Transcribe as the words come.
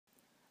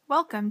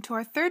Welcome to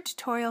our third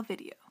tutorial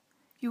video.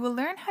 You will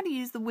learn how to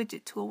use the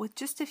Widget tool with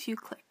just a few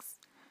clicks.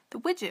 The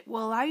widget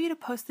will allow you to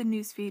post the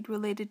newsfeed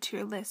related to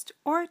your list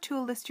or to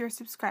a list you're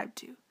subscribed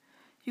to.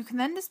 You can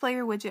then display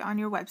your widget on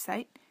your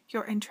website,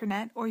 your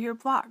intranet, or your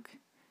blog.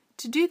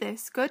 To do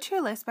this, go to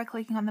your list by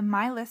clicking on the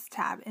My List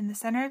tab in the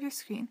center of your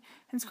screen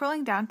and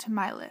scrolling down to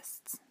My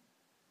Lists.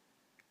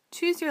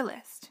 Choose your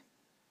list.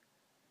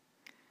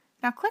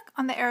 Now click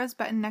on the arrows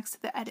button next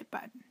to the Edit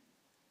button.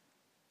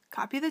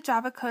 Copy the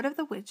Java code of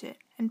the widget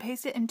and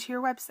paste it into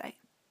your website.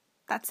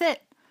 That's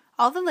it!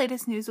 All the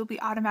latest news will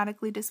be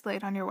automatically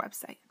displayed on your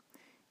website.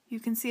 You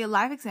can see a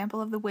live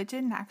example of the widget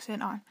in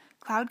action on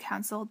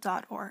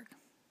cloudcouncil.org.